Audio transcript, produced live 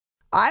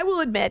I will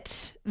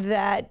admit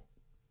that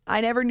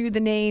I never knew the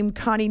name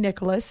Connie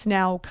Nicholas,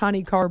 now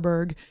Connie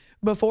Carberg,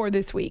 before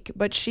this week,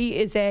 but she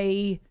is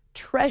a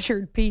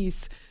treasured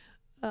piece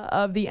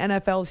of the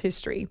NFL's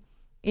history.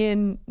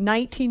 In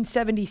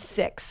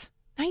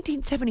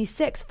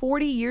 1976,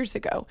 40 years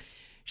ago,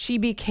 she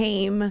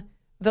became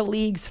the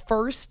league's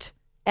first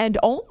and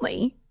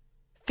only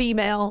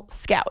female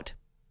scout.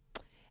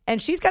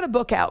 And she's got a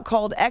book out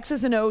called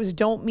X's and O's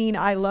Don't Mean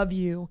I Love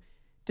You.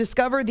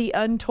 Discover the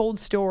untold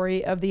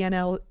story of the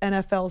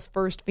NFL's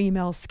first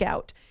female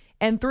scout.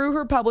 And through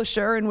her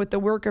publisher and with the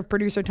work of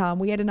producer Tom,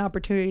 we had an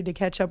opportunity to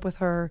catch up with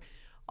her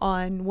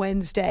on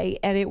Wednesday.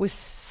 And it was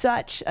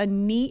such a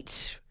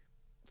neat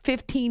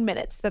 15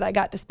 minutes that I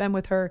got to spend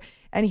with her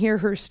and hear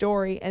her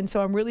story. And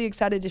so I'm really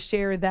excited to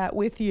share that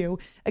with you.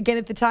 Again,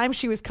 at the time,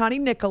 she was Connie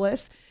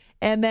Nicholas.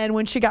 And then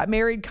when she got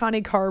married,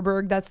 Connie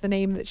Carberg, that's the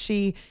name that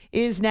she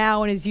is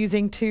now and is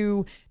using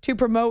to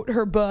promote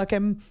her book.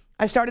 And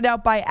I started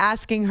out by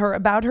asking her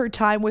about her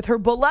time with her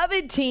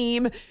beloved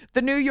team,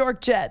 the New York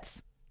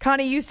Jets.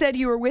 Connie, you said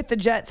you were with the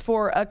Jets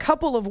for a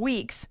couple of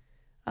weeks,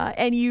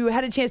 and you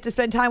had a chance to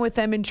spend time with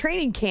them in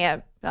training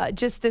camp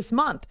just this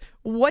month.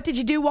 What did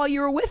you do while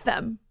you were with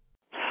them?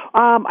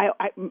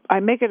 I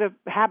make it a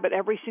habit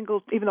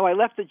even though I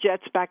left the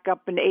Jets back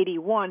up in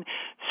 81,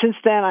 since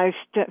then I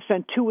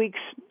spent 2 weeks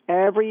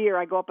every year.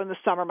 I go up in the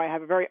summer. I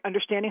have a very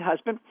understanding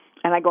husband,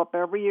 and I go up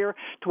every year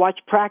to watch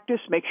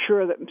practice, make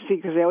sure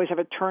because they always have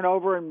a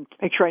turnover, and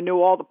make sure I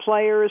knew all the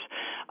players.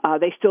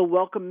 They still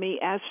welcome me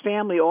as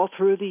family all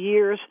through the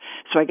years,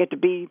 so I get to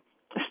be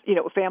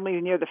family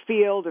near the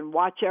field and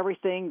watch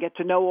everything, get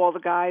to know all the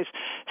guys,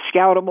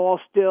 scout them all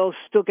still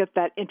get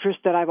that interest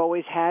that I've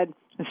always had,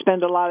 and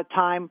spend a lot of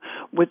time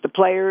with the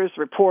players,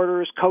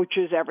 reporters,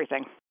 coaches,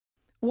 everything.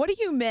 What do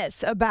you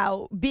miss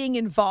about being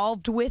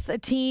involved with a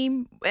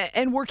team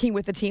and working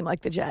with a team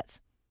like the Jets?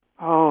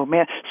 Oh,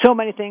 man, so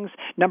many things.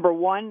 Number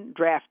one,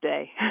 draft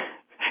day.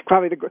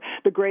 Probably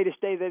the greatest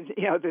day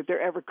that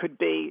there ever could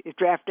be, is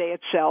draft day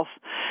itself.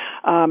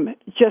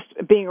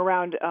 Just being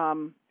around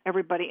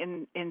everybody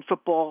in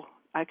football,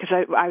 because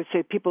I would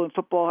say people in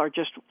football are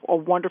just a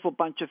wonderful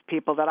bunch of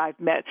people that I've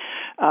met,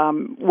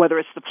 whether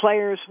it's the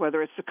players,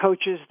 whether it's the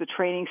coaches, the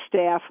training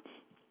staff,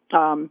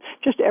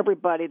 just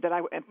everybody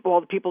all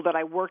the people that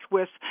I worked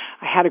with.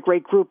 I had a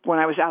great group when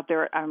I was out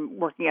there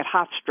working at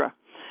Hofstra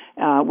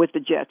with the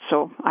Jets,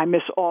 so I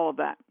miss all of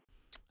that.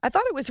 I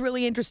thought it was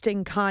really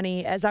interesting,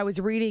 Connie, as I was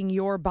reading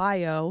your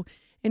bio,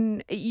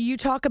 and you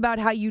talk about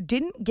how you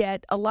didn't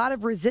get a lot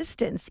of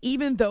resistance,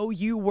 even though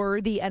you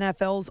were the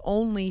NFL's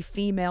only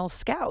female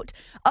scout.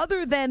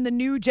 Other than the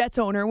new Jets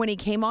owner, when he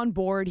came on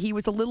board, he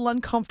was a little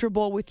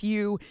uncomfortable with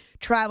you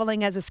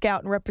traveling as a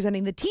scout and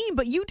representing the team,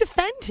 but you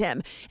defend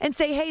him and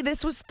say, hey,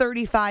 this was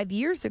 35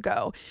 years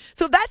ago.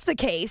 So if that's the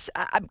case,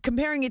 I'm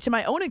comparing it to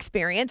my own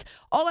experience.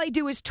 All I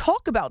do is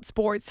talk about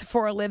sports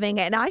for a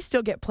living, and I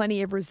still get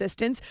plenty of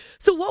resistance.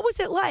 So what was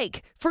it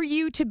like for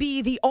you to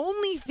be the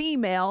only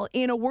female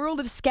in a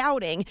world of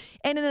scouting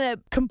and in a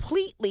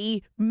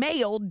completely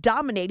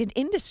male-dominated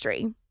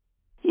industry?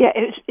 Yeah,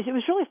 it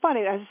was really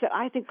funny. As I said,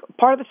 I think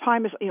part of the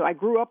time is, I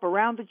grew up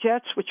around the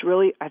Jets, which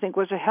really I think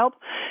was a help.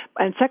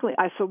 And secondly,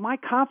 so my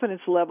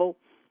confidence level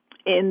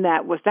in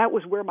that was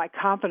where my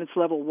confidence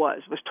level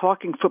was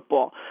talking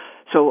football.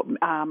 So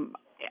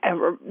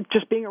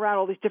just being around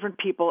all these different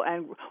people,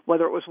 and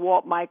whether it was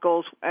Walt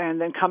Michaels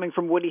and then coming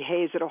from Woody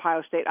Hayes at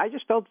Ohio State, I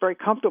just felt very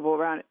comfortable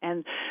around it.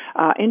 And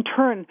in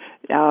turn,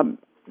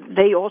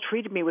 they all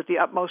treated me with the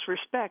utmost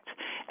respect.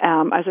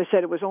 As I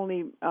said, it was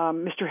only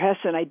Mr. Hess,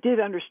 and I did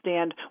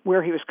understand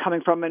where he was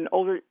coming from, an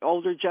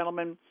older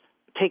gentleman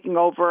taking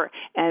over.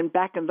 And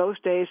back in those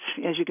days,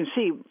 as you can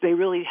see, they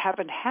really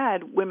haven't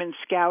had women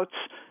scouts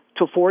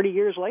till 40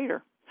 years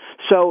later.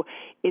 So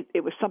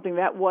it was something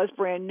that was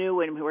brand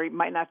new and where you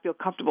might not feel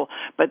comfortable,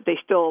 but they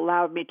still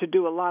allowed me to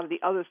do a lot of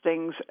the other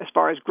things as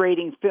far as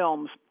grading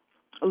films,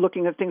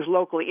 looking at things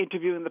locally,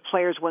 interviewing the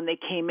players when they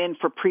came in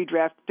for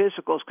pre-draft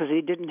physicals because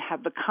they didn't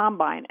have the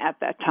combine at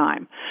that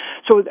time.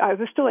 So I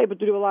was still able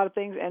to do a lot of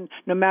things, and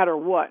no matter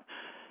what,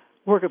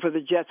 working for the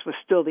Jets was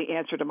still the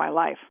answer to my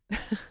life.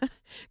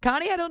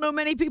 Connie, I don't know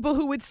many people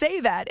who would say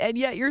that, and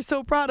yet you're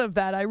so proud of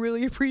that. I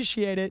really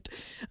appreciate it.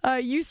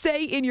 You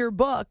say in your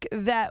book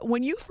that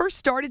when you first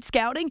started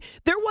scouting,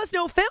 there was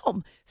no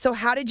film. So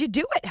how did you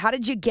do it? How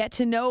did you get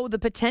to know the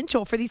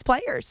potential for these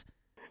players?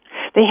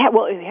 They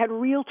had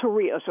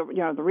reel-to-reel, so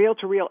the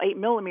reel-to-reel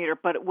 8mm,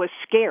 but it was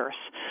scarce.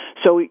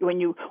 So when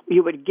you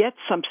would get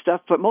some stuff,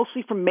 but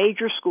mostly from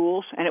major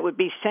schools, and it would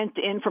be sent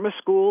in from a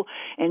school,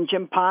 and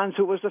Jim Pons,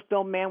 who was the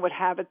film man, would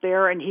have it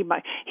there, and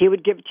he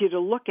would give it to you to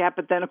look at.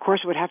 But then, of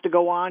course, it would have to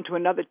go on to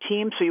another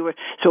team. So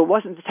it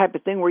wasn't the type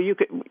of thing where you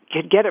could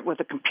get it with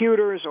the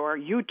computers or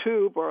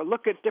YouTube or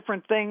look at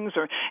different things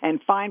and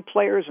find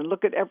players and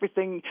look at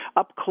everything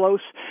up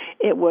close.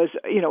 It was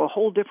a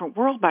whole different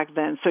world back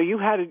then. So you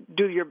had to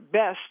do your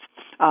best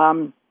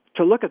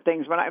to look at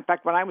things. In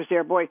fact, when I was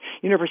there, boy,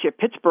 University of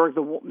Pittsburgh,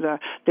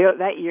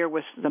 that year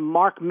was the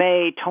Mark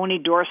May, Tony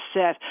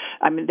Dorsett.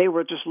 I mean, they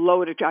were just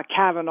loaded.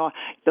 Kavanaugh.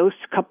 Those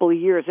couple of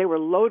years, they were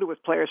loaded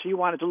with players. So you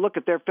wanted to look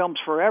at their films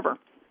forever.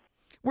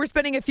 We're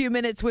spending a few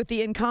minutes with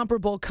the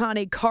incomparable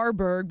Connie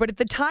Carberg, but at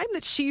the time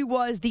that she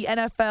was the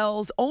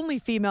NFL's only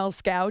female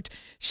scout,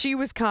 she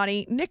was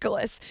Connie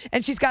Nicholas.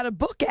 And she's got a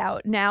book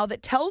out now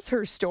that tells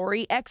her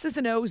story. X's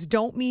and O's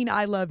don't mean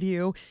I love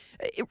you.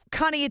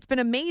 Connie, it's been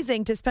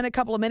amazing to spend a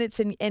couple of minutes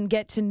and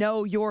get to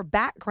know your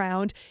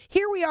background.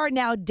 Here we are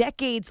now,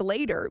 decades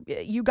later.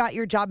 You got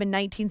your job in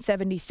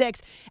 1976.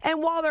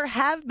 And while there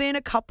have been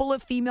a couple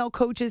of female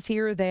coaches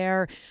here or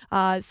there,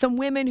 some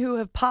women who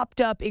have popped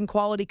up in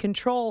quality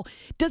control,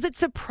 does it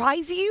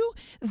surprise you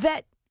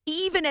that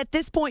even at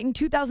this point in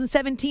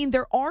 2017,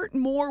 there aren't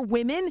more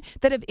women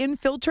that have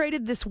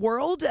infiltrated this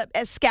world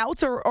as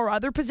scouts or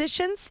other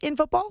positions in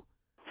football?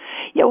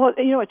 Yeah, well,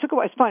 it took a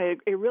while. It's funny.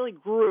 It really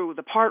grew.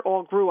 The part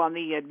all grew on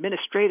the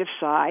administrative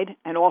side,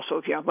 and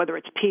also, whether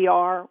it's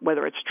PR,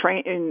 whether it's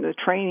in the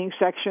training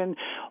section,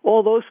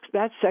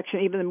 that section,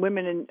 even the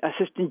women and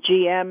assistant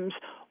GMs,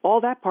 all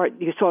that part,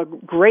 you saw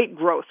great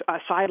growth,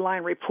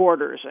 sideline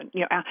reporters and,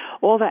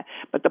 all that.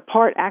 But the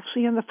part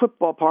actually in the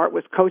football part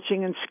with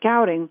coaching and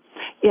scouting,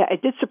 yeah,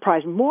 it did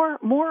surprise me.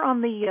 More on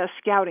the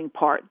scouting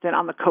part than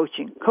on the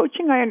coaching.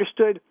 Coaching, I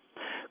understood,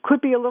 could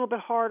be a little bit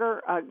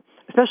harder,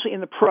 especially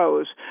in the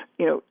pros.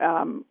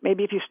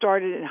 Maybe if you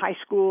started in high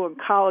school and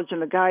college and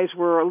the guys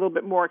were a little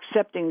bit more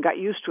accepting and got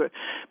used to it.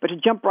 But to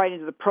jump right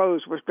into the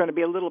pros was going to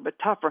be a little bit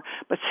tougher.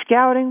 But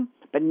scouting,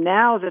 but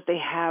now that they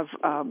have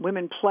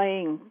women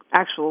playing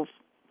actual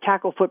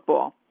tackle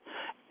football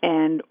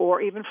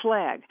or even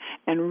flag,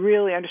 and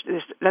really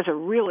understand that's a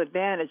real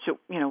advantage.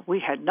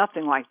 We had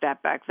nothing like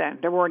that back then.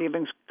 There weren't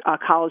even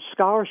college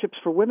scholarships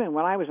for women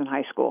when I was in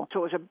high school, so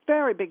it was a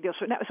very big deal.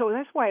 So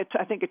that's why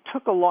I think it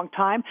took a long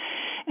time.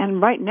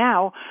 And right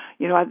now,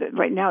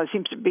 it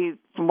seems to be,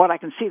 from what I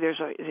can see, there's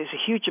a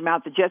huge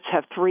amount. The Jets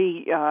have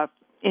 3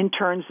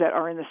 interns that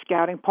are in the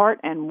scouting part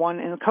and 1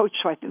 in the coach.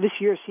 So I think this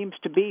year seems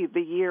to be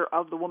the year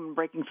of the woman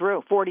breaking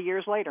through. 40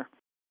 years later.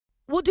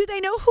 Well, do they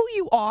know who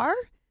you are?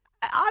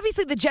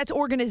 Obviously, the Jets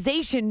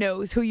organization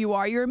knows who you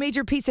are. You're a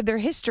major piece of their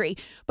history.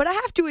 But I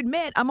have to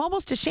admit, I'm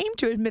almost ashamed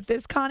to admit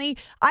this, Connie.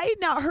 I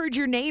had not heard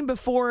your name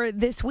before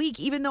this week,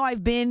 even though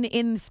I've been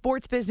in the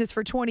sports business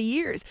for 20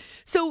 years.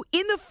 So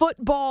in the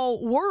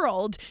football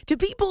world, do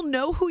people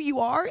know who you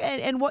are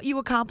and what you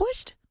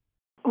accomplished?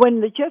 When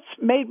the Jets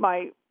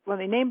when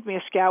they named me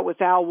a scout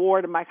with Al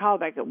Ward and Mike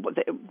Hollaback,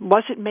 it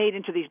wasn't made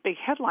into these big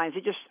headlines.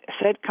 It just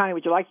said, Connie,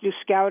 would you like to do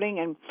scouting?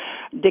 And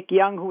Dick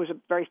Young, who was a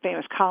very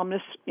famous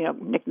columnist,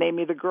 nicknamed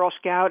me the Girl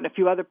Scout, and a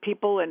few other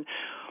people, and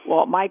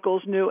Walt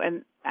Michaels knew,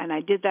 and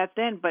I did that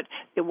then. But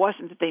it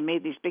wasn't that they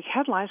made these big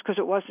headlines, because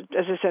it wasn't,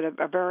 as I said,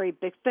 a very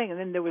big thing. And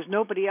then there was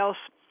nobody else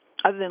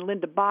other than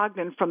Linda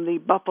Bogdan from the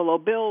Buffalo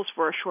Bills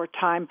for a short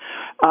time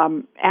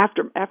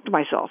after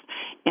myself.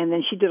 And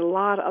then she did a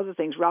lot of other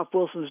things, Ralph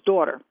Wilson's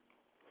daughter.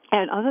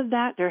 And other than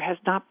that, there has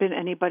not been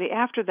anybody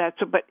after that.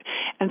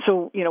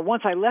 So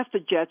once I left the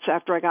Jets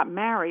after I got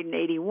married in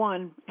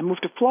 1981 and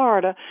moved to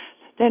Florida,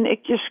 then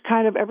it just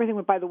kind of, everything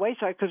went by the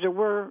wayside because there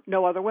were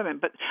no other women.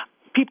 But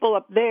people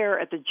up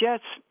there at the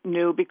Jets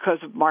knew because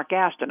of Mark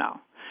Gastineau.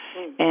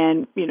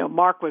 And,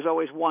 Mark was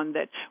always one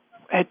that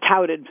had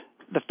touted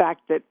the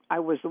fact that I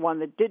was the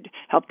one that did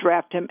help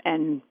draft him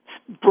and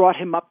brought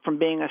him up from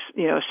being a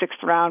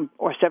 6th round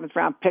or 7th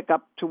round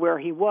pickup to where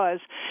he was.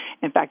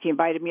 In fact, he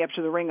invited me up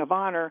to the Ring of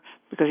Honor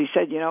because he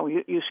said,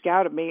 you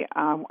scouted me.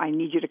 I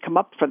need you to come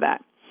up for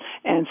that.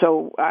 And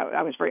so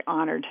I was very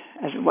honored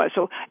as it was.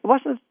 So it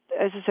wasn't,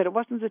 as I said, it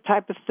wasn't the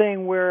type of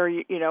thing where,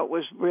 it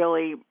was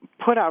really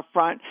put out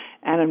front.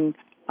 And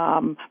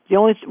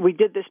we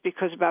did this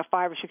because about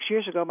 5 or 6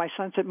 years ago, my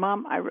son said,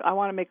 Mom, I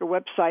want to make a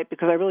website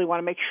because I really want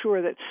to make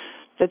sure that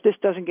this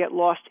doesn't get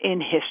lost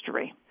in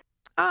history.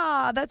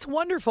 Ah, that's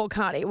wonderful,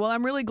 Connie. Well,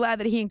 I'm really glad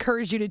that he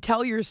encouraged you to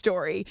tell your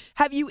story.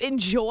 Have you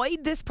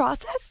enjoyed this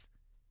process?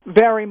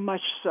 Very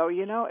much so.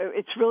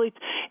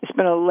 It's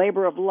been a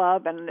labor of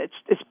love, and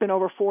it's been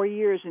over 4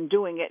 years in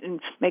doing it and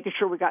making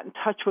sure we got in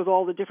touch with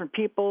all the different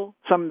people.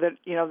 Some that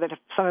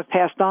some have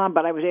passed on,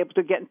 but I was able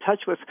to get in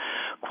touch with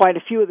quite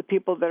a few of the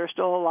people that are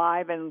still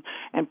alive and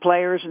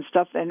players and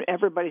stuff. And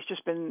everybody's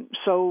just been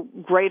so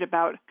great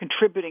about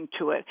contributing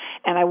to it.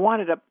 And I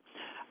wanted a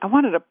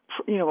kind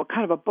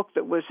of a book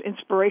that was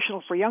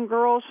inspirational for young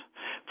girls,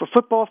 for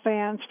football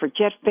fans, for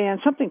Jet fans,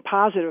 something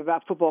positive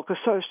about football, because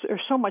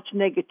there's so much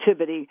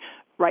negativity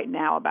right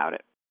now about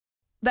it.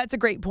 That's a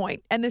great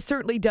point, and this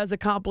certainly does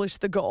accomplish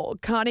the goal.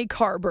 Connie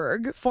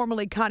Carberg,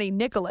 formerly Connie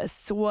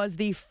Nicholas, was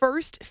the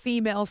first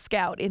female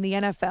scout in the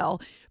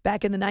NFL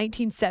back in the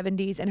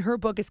 1970s, and her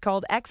book is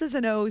called X's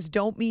and O's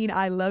Don't Mean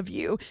I Love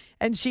You,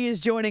 and she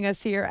is joining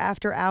us here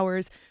after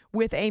hours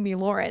with Amy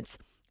Lawrence.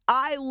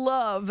 I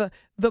love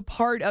the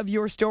part of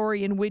your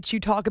story in which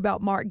you talk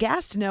about Mark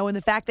Gastineau and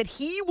the fact that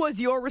he was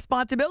your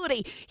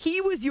responsibility.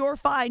 He was your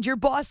find. Your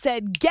boss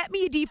said, get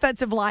me a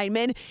defensive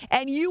lineman,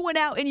 and you went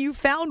out and you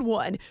found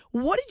one.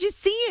 What did you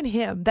see in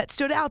him that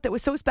stood out that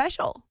was so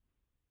special?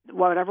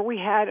 Whatever we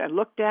had, I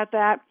looked at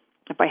that.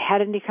 If I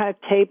had any kind of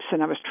tapes,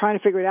 and I was trying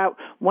to figure it out,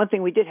 one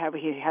thing we did have,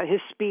 his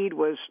speed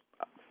was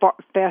far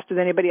faster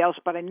than anybody else,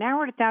 but I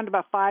narrowed it down to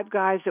about 5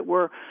 guys that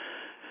were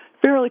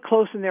fairly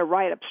close in their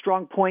write-up,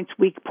 strong points,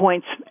 weak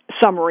points,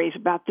 summaries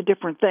about the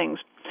different things.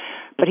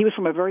 But he was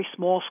from a very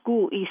small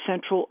school, East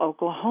Central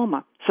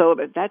Oklahoma. So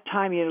at that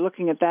time, you're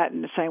looking at that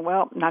and saying,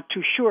 well, not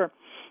too sure.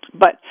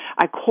 But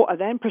I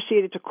then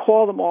proceeded to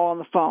call them all on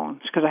the phone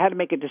because I had to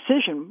make a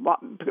decision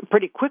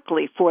pretty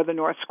quickly for the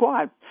North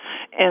squad.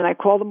 And I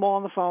called them all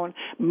on the phone.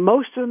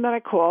 Most of them that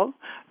I called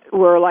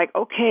were like,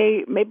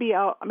 okay, maybe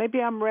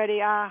I'm ready.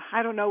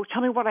 I don't know.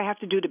 Tell me what I have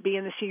to do to be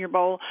in the Senior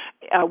Bowl.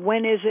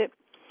 When is it?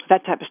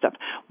 That type of stuff.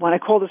 When I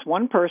called this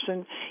one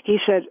person, he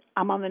said,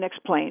 I'm on the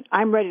next plane.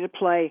 I'm ready to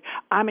play.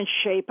 I'm in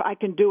shape. I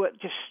can do it.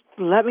 Just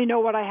let me know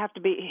what I have to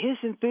be. His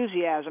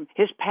enthusiasm,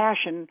 his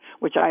passion,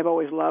 which I've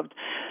always loved,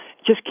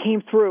 just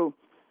came through.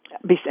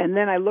 And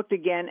then I looked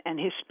again, and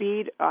his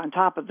speed on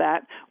top of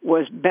that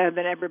was better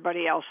than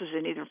everybody else's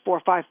in either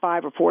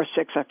 4.55 or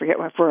 4.6. I forget,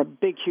 for a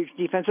big, huge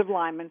defensive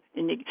lineman.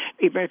 And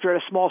even if you're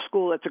at a small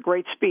school, that's a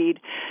great speed.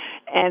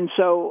 And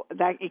so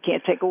that you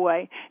can't take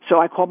away. So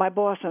I called my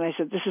boss, and I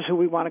said, this is who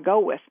we want to go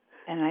with.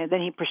 And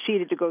then he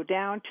proceeded to go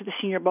down to the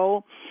Senior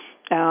Bowl.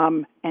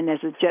 And as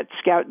the Jet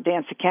scout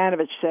Dan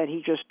Sakanovich said,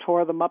 he just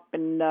tore them up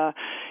in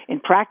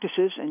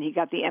practices, and he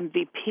got the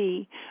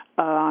MVP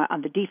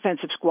on the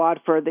defensive squad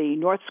for the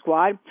North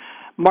squad.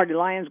 Marty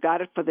Lyons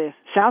got it for the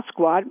South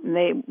squad,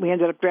 and we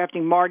ended up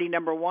drafting Marty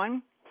number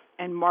 1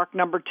 and Mark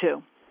number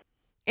 2.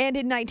 And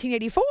in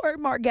 1984,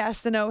 Mark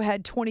Gastineau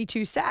had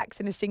 22 sacks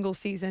in a single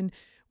season,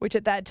 which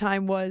at that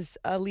time was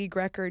a league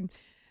record.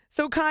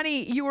 So,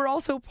 Connie, you were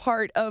also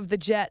part of the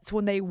Jets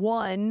when they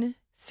won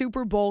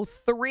Super Bowl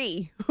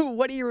III.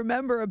 What do you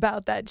remember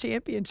about that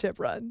championship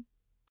run?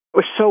 It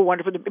was so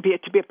wonderful to be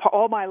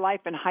all my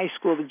life in high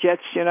school. The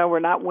Jets, were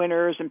not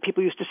winners, and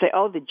people used to say,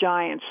 "Oh, the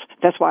Giants."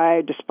 That's why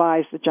I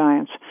despise the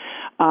Giants.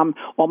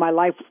 All my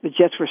life, the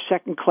Jets were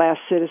second-class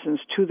citizens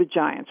to the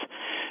Giants,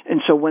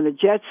 and so when the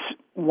Jets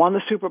won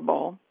the Super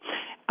Bowl,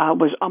 it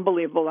was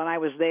unbelievable, and I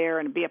was there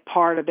and to be a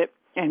part of it,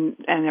 and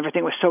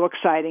everything was so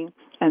exciting.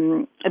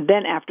 And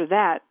then after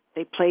that,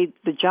 they played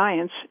the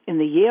Giants in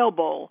the Yale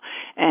Bowl,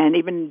 and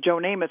even Joe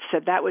Namath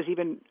said that was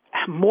even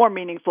more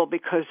meaningful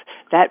because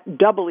that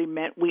doubly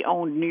meant we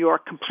owned New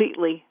York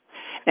completely.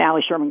 And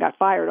Allie Sherman got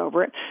fired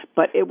over it,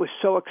 but it was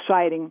so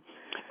exciting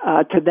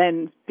to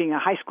then being a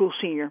high school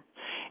senior.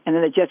 And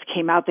then the Jets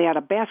came out. They had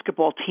a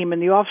basketball team in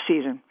the off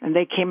season, and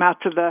they came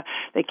out to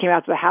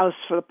the house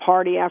for the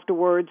party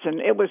afterwards, and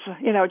it was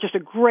just a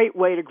great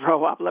way to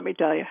grow up. Let me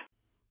tell you.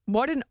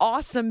 What an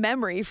awesome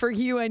memory for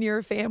you and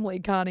your family,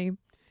 Connie.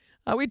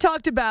 We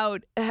talked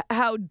about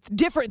how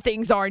different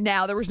things are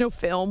now. There was no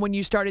film when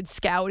you started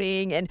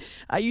scouting, and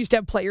you used to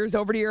have players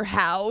over to your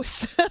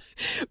house.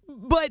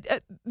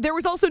 But there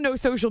was also no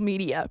social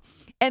media.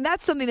 And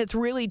that's something that's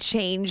really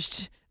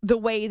changed the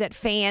way that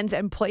fans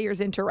and players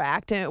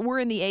interact. And we're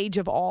in the age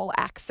of all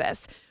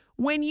access.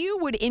 When you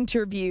would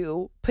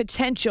interview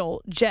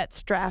potential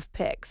Jets draft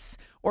picks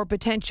or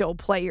potential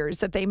players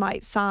that they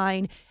might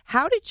sign,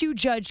 how did you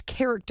judge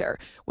character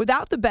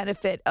without the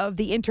benefit of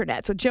the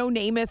internet? So Joe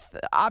Namath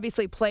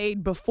obviously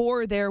played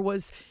before there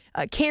was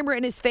a camera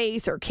in his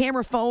face or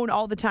camera phone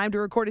all the time to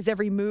record his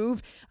every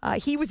move.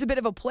 He was a bit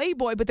of a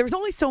playboy, but there was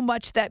only so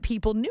much that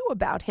people knew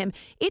about him.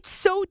 It's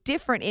so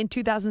different in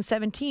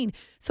 2017.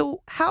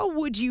 So how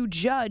would you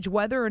judge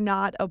whether or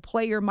not a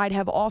player might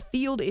have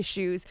off-field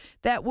issues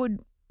that would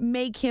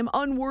make him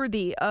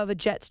unworthy of a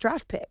Jets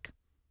draft pick?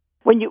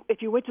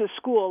 If you went to the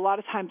school, a lot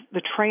of times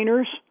the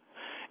trainers,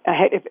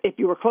 if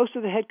you were close to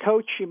the head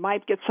coach, you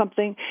might get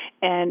something.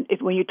 And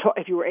if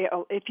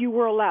you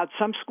were allowed,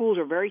 some schools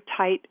are very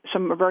tight,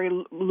 some are very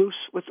loose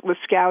with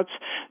scouts.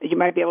 You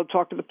might be able to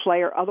talk to the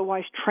player.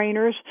 Otherwise,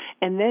 trainers.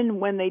 And then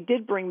when they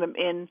did bring them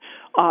in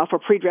for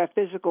pre-draft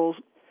physicals,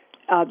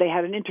 they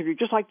had an interview,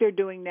 just like they're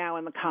doing now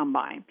in the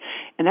Combine.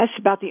 And that's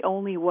about the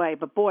only way.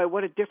 But, boy,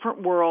 what a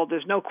different world.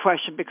 There's no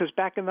question, because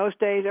back in those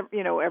days,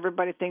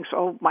 everybody thinks,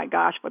 oh, my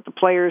gosh, what the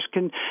players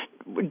can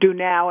do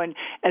now. And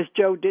as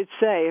Joe did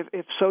say,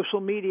 if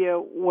social media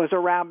was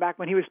around back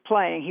when he was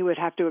playing, he would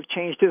have to have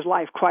changed his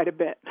life quite a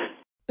bit.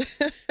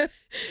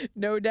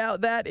 No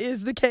doubt that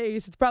is the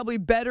case. It's probably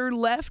better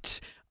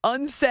left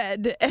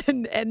unsaid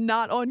and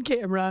not on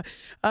camera.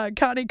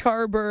 Connie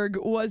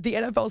Carberg was the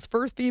NFL's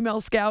first female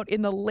scout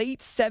in the late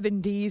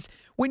 70s.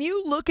 When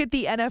you look at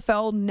the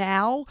NFL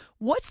now,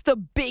 what's the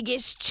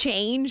biggest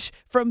change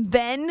from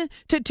then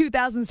to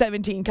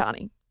 2017,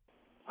 Connie?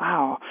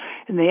 Wow.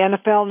 In the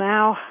NFL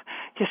now,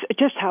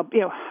 just how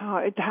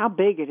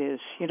big it is.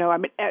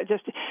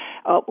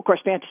 Of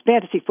course,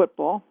 fantasy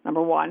football,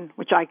 number one,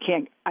 which I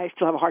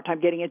still have a hard time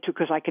getting into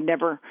because I could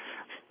never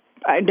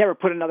never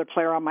put another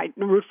player on my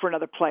root for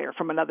another player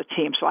from another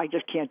team, so I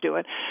just can't do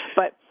it.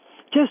 But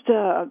just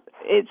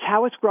it's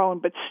how it's grown,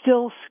 but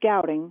still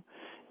scouting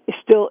is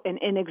still an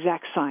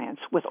inexact science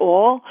with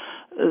all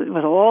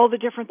the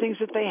different things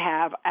that they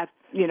have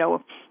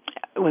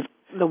with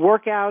the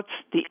workouts,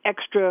 the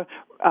extra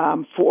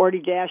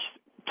 40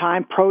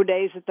 time pro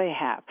days that they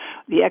have,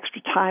 the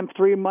extra time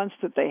 3 months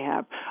that they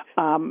have.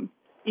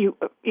 You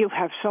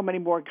have so many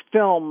more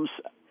films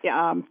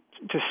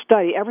to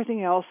study,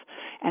 everything else,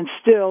 and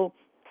still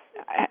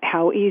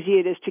how easy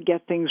it is to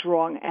get things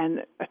wrong,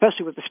 and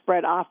especially with the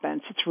spread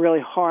offense, it's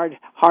really hard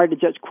to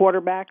judge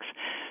quarterbacks.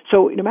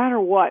 So no matter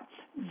what,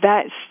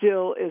 that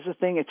still is a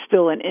thing. It's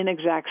still an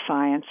inexact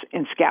science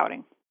in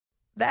scouting.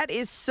 That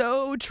is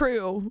so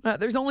true.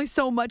 There's only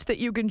so much that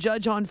you can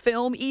judge on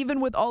film. Even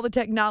with all the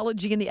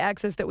technology and the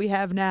access that we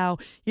have now,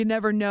 you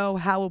never know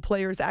how a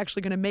player is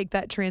actually going to make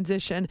that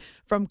transition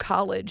from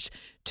college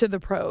to the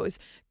pros.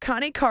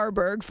 Connie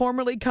Carberg,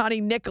 formerly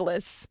Connie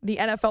Nicholas, the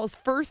NFL's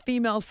first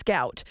female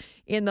scout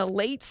in the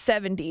late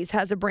 70s,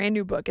 has a brand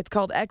new book. It's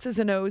called X's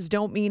and O's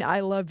Don't Mean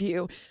I Love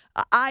You.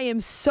 I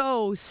am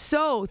so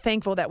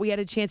thankful that we had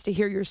a chance to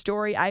hear your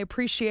story. I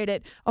appreciate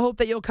it. I hope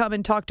that you'll come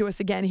and talk to us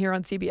again here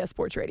on CBS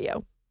Sports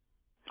Radio.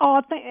 Oh,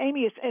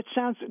 Amy, it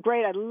sounds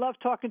great. I love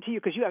talking to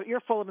you because you're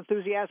full of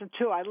enthusiasm,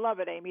 too. I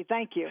love it, Amy.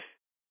 Thank you.